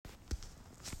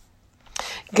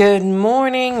Good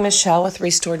morning, Michelle with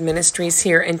Restored Ministries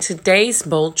here, and today's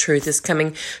bold truth is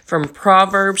coming from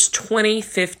Proverbs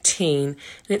 20:15,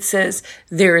 and it says,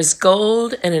 "There is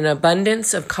gold and an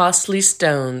abundance of costly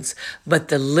stones, but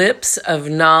the lips of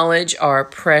knowledge are a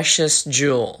precious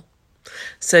jewel."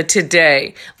 So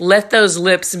today, let those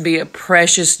lips be a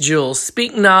precious jewel.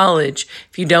 Speak knowledge.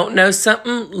 If you don't know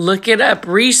something, look it up,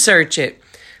 research it.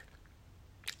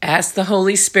 Ask the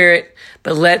Holy Spirit,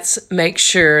 but let's make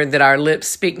sure that our lips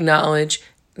speak knowledge.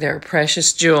 They're a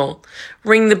precious jewel.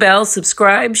 Ring the bell,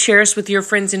 subscribe, share us with your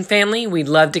friends and family. We'd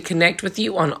love to connect with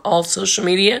you on all social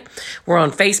media. We're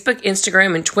on Facebook,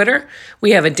 Instagram, and Twitter.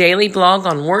 We have a daily blog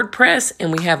on WordPress,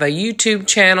 and we have a YouTube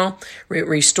channel,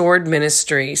 Restored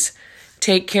Ministries.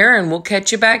 Take care, and we'll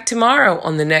catch you back tomorrow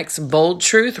on the next Bold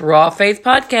Truth Raw Faith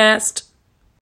podcast.